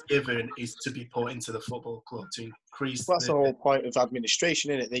money is given is to be put into the football club to increase. That's the whole point of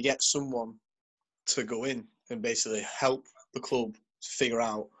administration, isn't it? They get someone to go in and basically help the club figure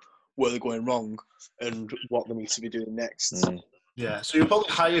out where they're going wrong and what they need to be doing next. Yeah, so you'll probably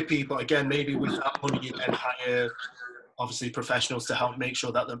hire people, again, maybe with that money you then hire, obviously, professionals to help make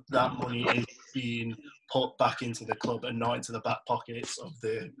sure that that money is being put back into the club and not into the back pockets of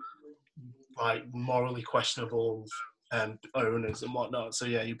the morally questionable owners and whatnot. So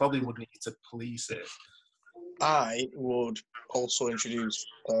yeah, you probably would need to police it. I would also introduce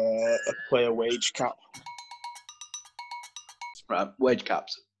a player wage cap. Right, wage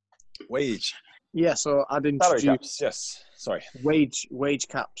caps. Wage. Yeah, so I'd Salary introduce caps. Yes. Sorry. Wage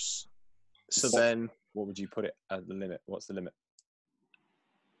caps. So then, what would you put it at the limit? What's the limit?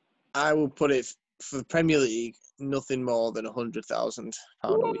 I will put it for the Premier League, nothing more than £100,000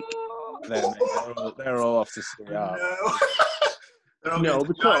 a week. They're all off to Serie A. No,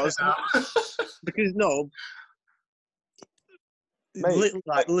 because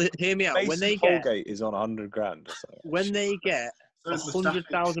hear me out. When they get Holgate is on £100,000 or something. When they get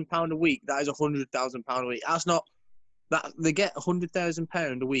 £100,000 a week, that is £100,000 a week. That's not that they get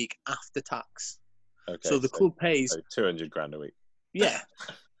 £100,000 a week after tax. Okay, So the club pays, so 200 grand a week. yeah,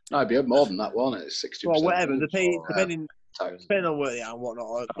 No, it'd be more than that, won't it? It's 60%. or whatever. They pay or, depending tax. on where they are and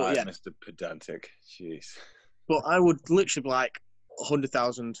whatnot. But Right, yeah, Mr. Pedantic. Jeez. but I would literally be like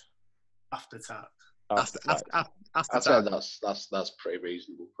 100,000 after tax. after I'd say tax. that's pretty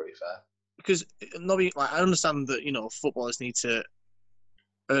reasonable, pretty fair. Because I understand that footballers need to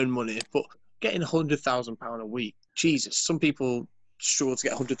earn money, but getting £100,000 a week, Jesus, some people struggle to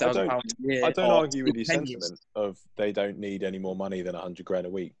get £100,000 a year. I don't argue with your 10 years. sentiment of they don't need any more money than 100 grand a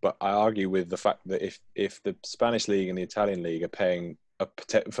week, but I argue with the fact that if the Spanish league and the Italian league are paying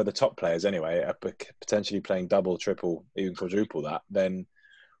for the top players anyway, are potentially playing double, triple, even quadruple that, then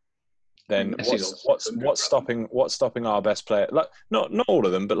what's stopping our best player? Like not all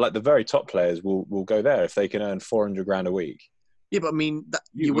of them, but like the very top players will go there if they can earn 400 grand a week. Yeah, but I mean,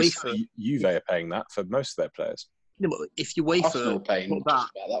 Juve are paying that for most of their players. No, but if you wait Arsenal for paying just about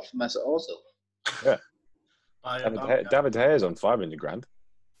that for Mesut Ozil. Yeah, David De Gea's on 500 grand.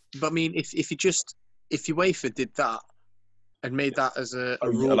 But I mean, if you UEFA did that and made that as a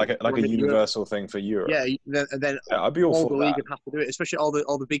rule, like a universal thing for Europe. Yeah, then I'd be all for the that. league would have to do it, especially all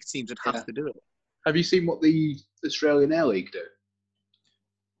the big teams would have to do it. Have you seen what the Australian Air League do?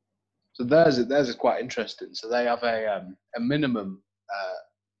 So theirs is quite interesting. So they have a minimum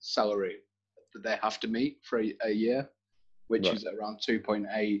salary that they have to meet for a year, which is around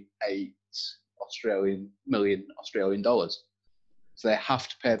 2.88 million Australian dollars. So they have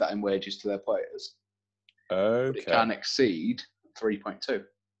to pay that in wages to their players. Okay. But it can exceed 3.2.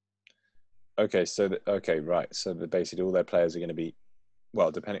 Okay, so right. So basically all their players are going to be, well,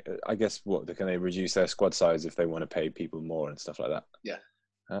 depending. I guess can they reduce their squad size if they want to pay people more and stuff like that? Yeah,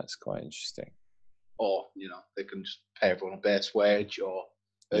 that's quite interesting. Or they can just pay everyone a base wage, or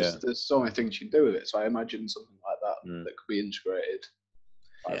there's so many things you can do with it. So I imagine something like that that could be integrated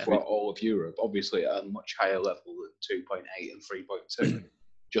throughout all of Europe, obviously at a much higher level than 2.8 and 3.2,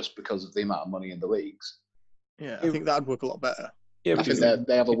 just because of the amount of money in the leagues. Yeah, I think that'd work a lot better. Yeah, I think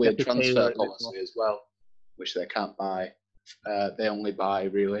they have a weird transfer policy as well, which they can't buy. They only buy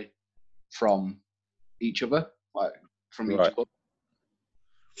really from each other, like from each club.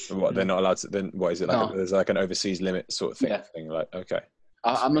 What, they're not allowed to? Then what is it like? No. There's like an overseas limit sort of thing. Yeah. Like, okay.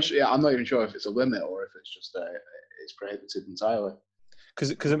 I'm not sure. Yeah, I'm not even sure if it's a limit or if it's just it's prohibited entirely.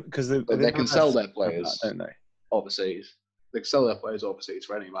 Because they can sell their players, don't they? Overseas, they can sell their players overseas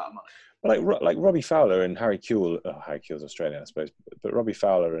for any amount of money. Like Robbie Fowler and Harry Kewell. Harry Kewell's Australian, I suppose, but Robbie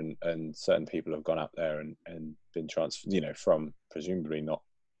Fowler and certain people have gone up there and been transferred. From presumably not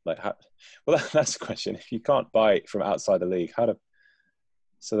like. That's the question. If you can't buy it from outside the league,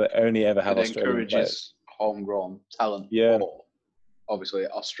 so they only ever have Australian players. Encourages homegrown talent. Yeah. Or obviously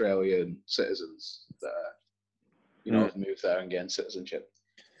Australian citizens that have moved there and gained citizenship.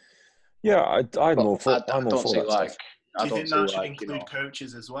 Yeah, I'm all for that. Do you think that should include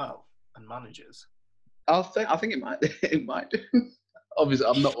coaches as well and managers? I think it might. It might do. Obviously,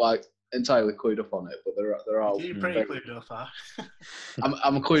 I'm not entirely clued up on it, but there are. You're pretty clued up, huh?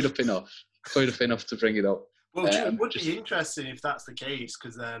 I'm clued up enough to bring it up. Well, it would be interesting if that's the case,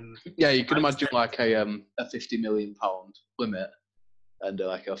 because then. Yeah, you can imagine like a £50 million limit and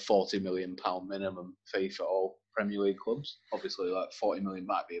like a £40 million minimum fee for all Premier League clubs. Obviously, like 40 million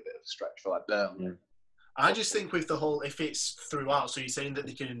might be a bit of a stretch for like Burnley. Yeah. I just think with the whole, if it's throughout, so you're saying that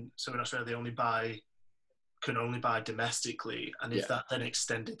in Australia they can only buy domestically, and if that then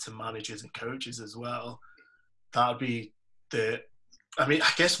extended to managers and coaches as well, that would be I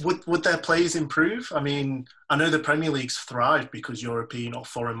guess would their players improve? I mean, I know the Premier League's thrived because European or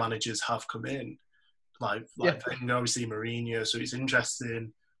foreign managers have come in, like Wenger, obviously Mourinho. So it's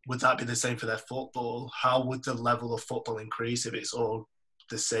interesting. Would that be the same for their football? How would the level of football increase if it's all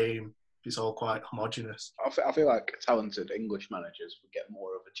the same? If it's all quite homogenous. I feel like talented English managers would get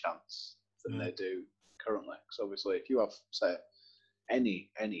more of a chance than they do currently. Because obviously, if you have, say,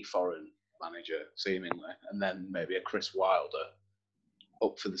 any foreign manager seemingly, and then maybe a Chris Wilder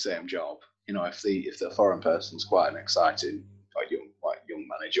up for the same job, if the foreign person's quite an exciting young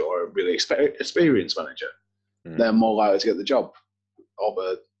manager or a really experienced manager, they're more likely to get the job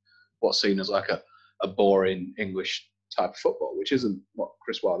over what's seen as like a boring English type of football, which isn't what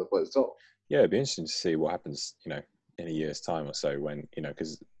Chris Wilder plays at all. Yeah, it'd be interesting to see what happens, in a year's time or so when,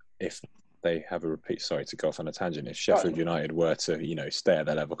 because if they have a repeat, sorry to go off on a tangent, if Sheffield United were to, stay at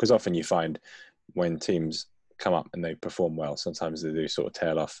their level, because often you find when teams come up and they perform well, sometimes they do sort of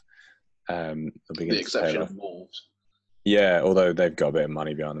tail off. The exception of Wolves. Yeah, although they've got a bit of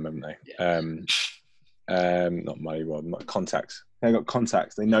money behind them, haven't they? Yeah. Not money, contacts. They've got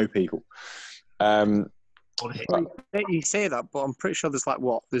contacts. They know people. would hit. You say that, but I'm pretty sure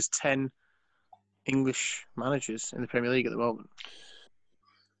there's 10 English managers in the Premier League at the moment.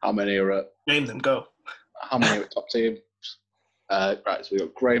 How many are at? Name them. Go. How many are at top teams? Right, so we've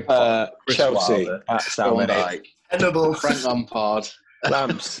got Graham Potter, Chris Chelsea. Wilder, That's how Sean many. Dyche, Hannibal. Frank Lampard.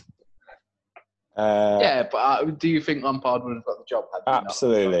 Lamps. Yeah, but do you think Lampard would have got the job? Had he not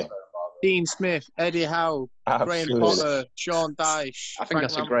Absolutely. Dean Smith, Eddie Howe, Graham Absolutely. Potter, Sean Dyche. I think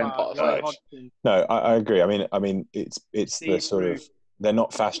that's a Graham Potter Roy vote. Hodgson. No, I agree. I mean, it's the Steve sort of Bruce. they're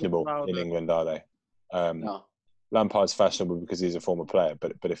not fashionable Wilder. in England, are they? No. Lampard's fashionable because he's a former player,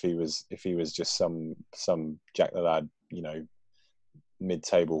 but if he was just some Jack the Lad,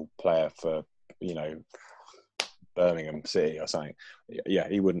 mid-table player for Birmingham City or something, yeah,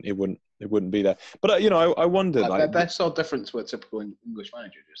 he wouldn't be there. But I wonder, they're so different to a typical English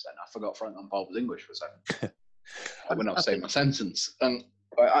manager. Just then, I forgot Frank Lampard was English for a second. I would not say my sentence.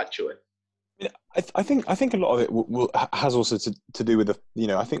 Actually, I think a lot of it has also to do with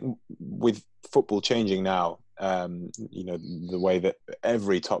I think with football changing now, the way that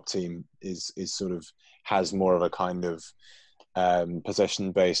every top team is sort of has more of a kind of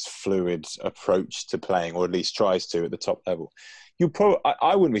possession-based, fluid approach to playing, or at least tries to at the top level.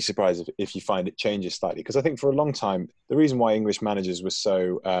 I wouldn't be surprised if you find it changes slightly, because I think for a long time the reason why English managers were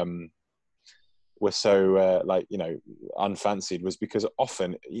so unfancied was because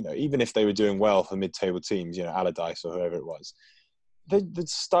often, even if they were doing well for mid-table teams, Allardyce or whoever it was, the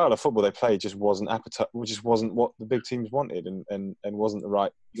style of football they played just wasn't what the big teams wanted, and wasn't the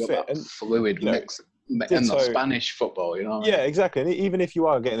right fit. And fluid mix. And not Spanish football, Yeah, exactly. And even if you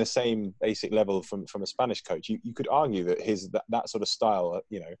are getting the same basic level from a Spanish coach, you could argue that that sort of style,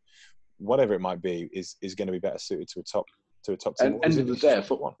 whatever it might be, is going to be better suited to a top team. And end of the day,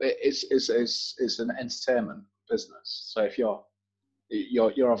 football it's an entertainment business. So if you're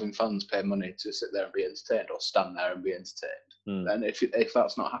having fans pay money to sit there and be entertained, or stand there and be entertained, then if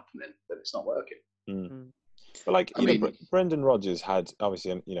that's not happening, then it's not working. But Brendan Rodgers had,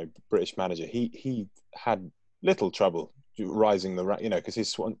 obviously, British manager. He had little trouble rising the rank,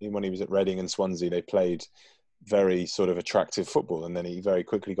 because when he was at Reading and Swansea, they played very sort of attractive football, and then he very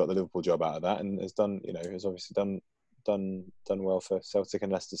quickly got the Liverpool job out of that, and has obviously done well for Celtic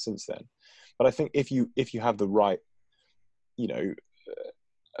and Leicester since then. But I think if you have the right,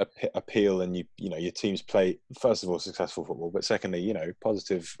 appeal, and your teams play, first of all, successful football, but secondly,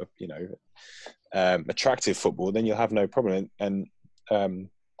 positive, attractive football, then you'll have no problem. And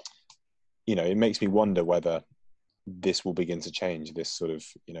it makes me wonder whether this will begin to change, this sort of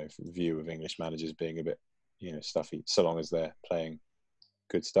view of English managers being a bit stuffy, so long as they're playing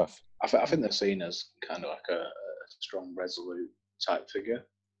good stuff. I think they're seen as kind of like a strong, resolute type figure.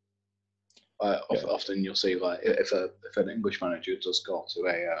 Often you'll see, like, if an English manager does go to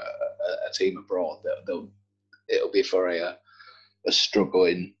a team abroad, it'll be for a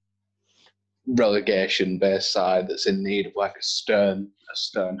struggling relegation-based side that's in need of like a stern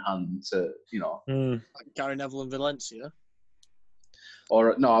hand to like Gary Neville and Valencia.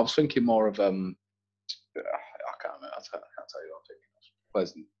 Or no, I was thinking more of I can't remember. I can't tell you what I'm thinking of.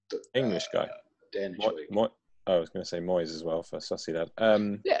 Where's the English guy? Danish league. I was going to say Moyes as well for Sociedad.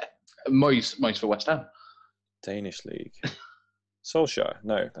 Yeah, Moyes for West Ham. Danish league. Solskjaer?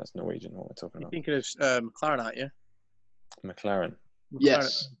 No, that's Norwegian. What we're talking about? You're thinking of McLaren, aren't you? McLaren.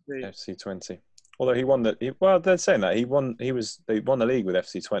 Yes. FC20. Although he won they're saying that they won the league with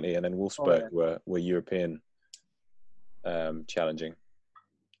FC20, and then Wolfsburg were European challenging.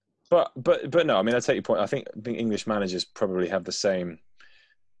 But no, I mean, I take your point. I think English managers probably have the same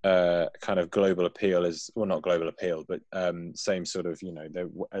kind of global appeal not global appeal, but same sort of, they're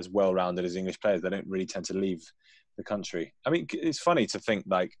as well-rounded as English players. They don't really tend to leave the country. I mean, it's funny to think,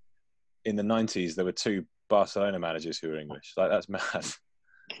 like, in the 90s, there were 2 Barcelona managers who were English. Like, that's mad.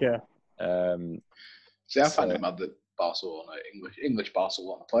 Yeah. I find it mad that Barcelona, English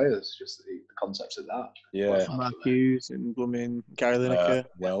Barcelona players, just the concepts of that. Yeah. Mark Hughes and blooming Gary Lineker.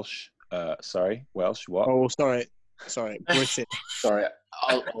 Welsh. Welsh. What? Oh, sorry, British. Sorry,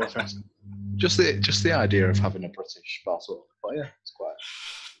 I'll just the idea of having a British Barcelona player. It's quite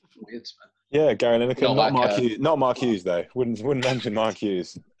weird to me. Yeah, Gary Lineker. Not Mark Hughes though. Wouldn't mention Mark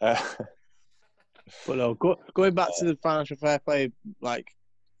Hughes. But no, going back to the financial fair play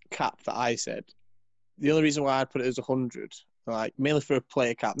cap that I said, the only reason why I'd put it as 100, mainly for a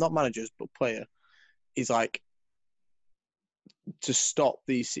player cap, not managers but player, is to stop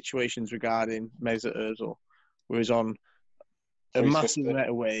these situations regarding Mesut Ozil, where he's on a massive net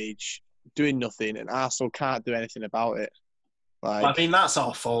of wage, doing nothing, and Arsenal can't do anything about it. I mean, that's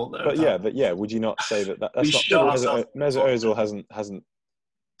our fault, though. But yeah, would you not say that's not Mesut Ozil hasn't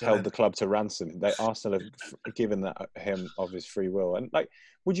held the club to ransom. Arsenal have given that him of his free will. And like,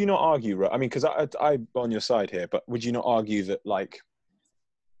 would you not argue? I mean, because I'm on your side here, but would you not argue that, like,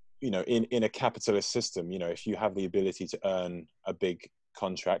 you know, in a capitalist system, you know, if you have the ability to earn a big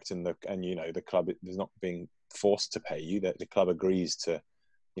contract and you know the club is not being forced to pay you, that the club agrees to,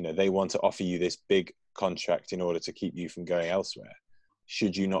 you know, they want to offer you this big contract in order to keep you from going elsewhere,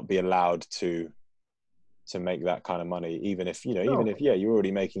 should you not be allowed to make that kind of money, even if, you know, even if, yeah, you're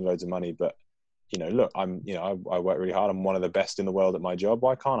already making loads of money, but, you know, look, I work really hard, I'm one of the best in the world at my job,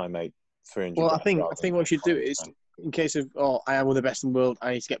 why can't I make 300? Well, I think what you should do is, in case of, I am one of the best in the world,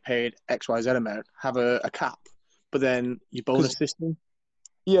 I need to get paid XYZ amount, have a cap, but then your bonus system.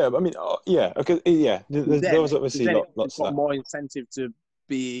 Yeah, I mean, yeah, okay, yeah. There was obviously lots of that. More incentive to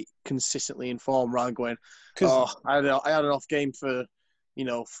be consistently informed rather than going, I had an off game for, you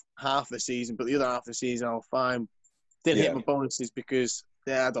know, half the season, but the other half of the season I'm fine. Didn't hit my bonuses because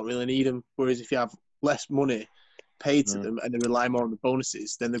I don't really need them. Whereas if you have less money paid to them and they rely more on the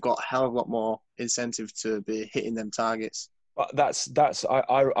bonuses, then they've got a hell of a lot more incentive to be hitting them targets. But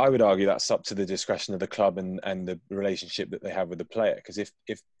I would argue that's up to the discretion of the club and the relationship that they have with the player. Because if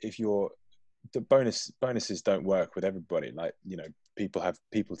you're the bonuses don't work with everybody. Like, you know, people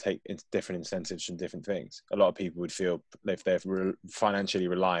take different incentives from different things. A lot of people would feel if they're financially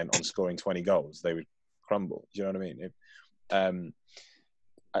reliant on scoring 20 goals, they would crumble. Do you know what I mean?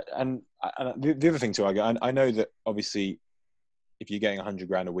 And the other thing to argue, I know that obviously if you're getting 100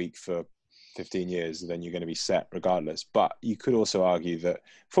 grand a week for 15 years, then you're going to be set regardless. But you could also argue that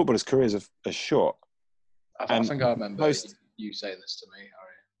footballers' careers are short. I think I remember you saying this to me, Harry.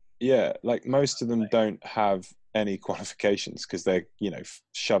 Yeah, like most of them don't have any qualifications because they're, you know,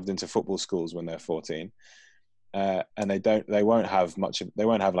 shoved into football schools when they're 14, and they won't have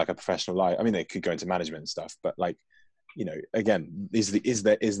like a professional life. I mean, they could go into management and stuff, but like, you know, again, is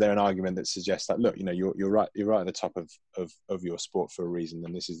there an argument that suggests that, look, you know, you're right at the top of your sport for a reason,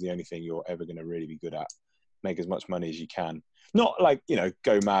 and this is the only thing you're ever going to really be good at. Make as much money as you can, not like, you know,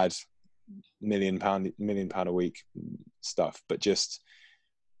 go mad, £1 million a week stuff, but just,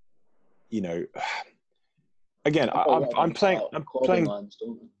 you know, again, I'm playing.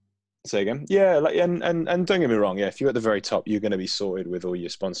 Say again, yeah, like, and don't get me wrong, yeah, if you're at the very top, you're going to be sorted with all your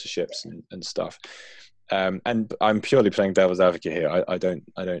sponsorships and stuff. And I'm purely playing devil's advocate here. I don't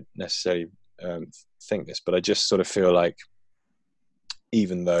necessarily think this, but I just sort of feel like,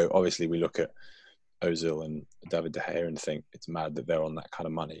 even though obviously we look at Ozil and David De Gea and think it's mad that they're on that kind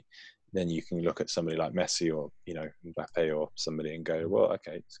of money, then you can look at somebody like Messi or, you know, Mbappe or somebody and go, well,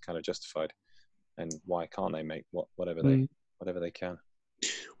 okay, it's kind of justified. And why can't they make whatever they can?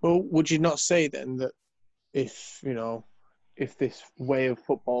 Well, would you not say then that if this way of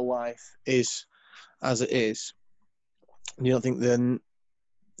football life is as it is, you don't think then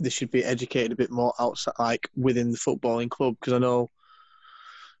they should be educated a bit more outside, like within the footballing club? Because I know,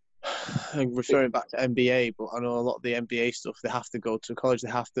 I'm referring back to NBA, but I know a lot of the NBA stuff, they have to go to college, they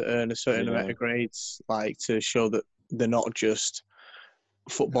have to earn a certain amount of grades, like to show that they're not just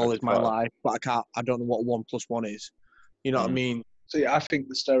football is my life, but I don't know what 1+1 is. You know what I mean? So yeah, I think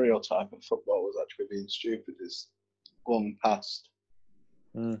the stereotype of football was actually being stupid is long past.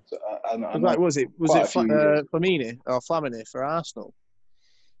 So was it Flamini for Arsenal?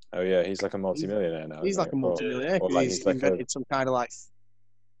 Oh yeah, he's like a multi-millionaire now. He's like a multi-millionaire because he's invented some kind of like.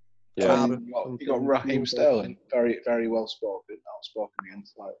 Yeah, you got Raheem Sterling, very very well spoken, outspoken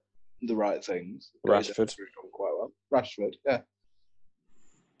against like the right things. Rashford quite well. Rashford, yeah.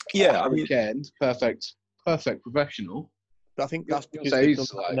 Yeah, Harry Kane, perfect professional. But I think that's because they've done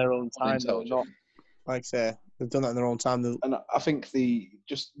that in their own time, though, not like I say, they've done that in their own time. And I think the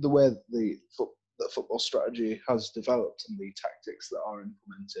way the football strategy has developed and the tactics that are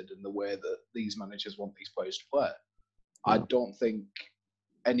implemented and the way that these managers want these players to play, I don't think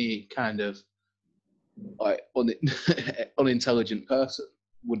any kind of like unintelligent person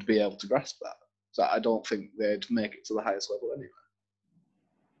would be able to grasp that. So I don't think they'd make it to the highest level anyway.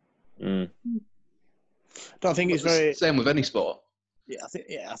 I think it's very same with any sport. I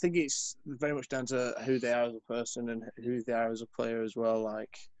think it's very much down to who they are as a person and who they are as a player as well.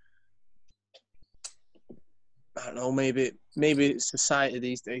 Like, I don't know, maybe society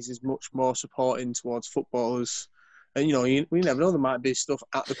these days is much more supporting towards footballers, and you know, we never know, there might be stuff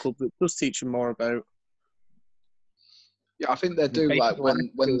at the club that does teach them more about. Yeah, I think they do. Like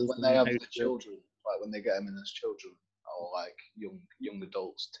when they have the children, like when they get them in as children or like young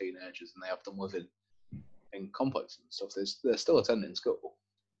adults, teenagers, and they have them living in complexes and stuff, they're still attending school.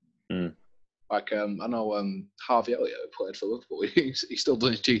 Like I know Harvey Elliott, who played for Liverpool, he's still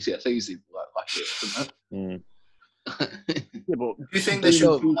doing his GCSEs like last year, isn't it? Yeah, but Do you think they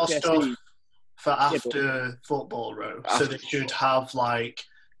should more stuff GCSE. for after football, Ro? So they should have like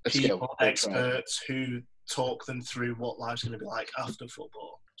people, experts who talk them through what life's going to be like after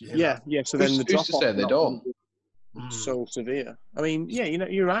football. Do you think Yeah. So then the Who's drop to say they don't? So severe. I mean, yeah,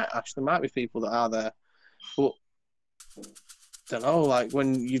 you're right. Ash, there might be people that are there, but I don't know. Like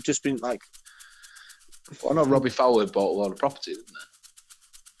when you've just been like, Well, I know Robbie Fowler bought a lot of property, didn't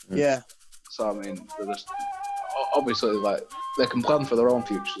they? yeah, So I mean, they're just obviously like they can plan for their own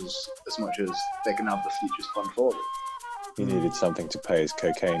futures as much as they can have the futures planned for them. He needed something to pay his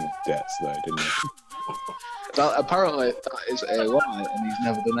cocaine debts, though, didn't he? Apparently, that is a lie, and he's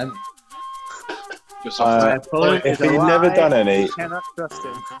never done any. Just if he'd never done any, you cannot trust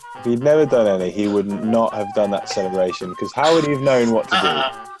him. if he'd never done any, he would not have done that celebration. Because how would he have known what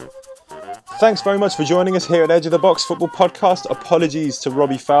to do? Thanks very much for joining us here at Edge of the Box Football Podcast. Apologies to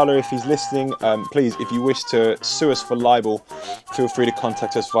Robbie Fowler if he's listening. Please, if you wish to sue us for libel, feel free to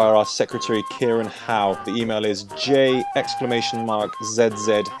contact us via our secretary, Kieran Howe. The email is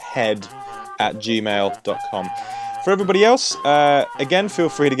j!head@gmail.com. For everybody else, again, feel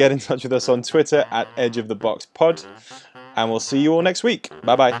free to get in touch with us on Twitter at Edge of the Box Pod. And we'll see you all next week.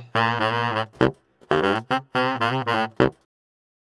 Bye-bye.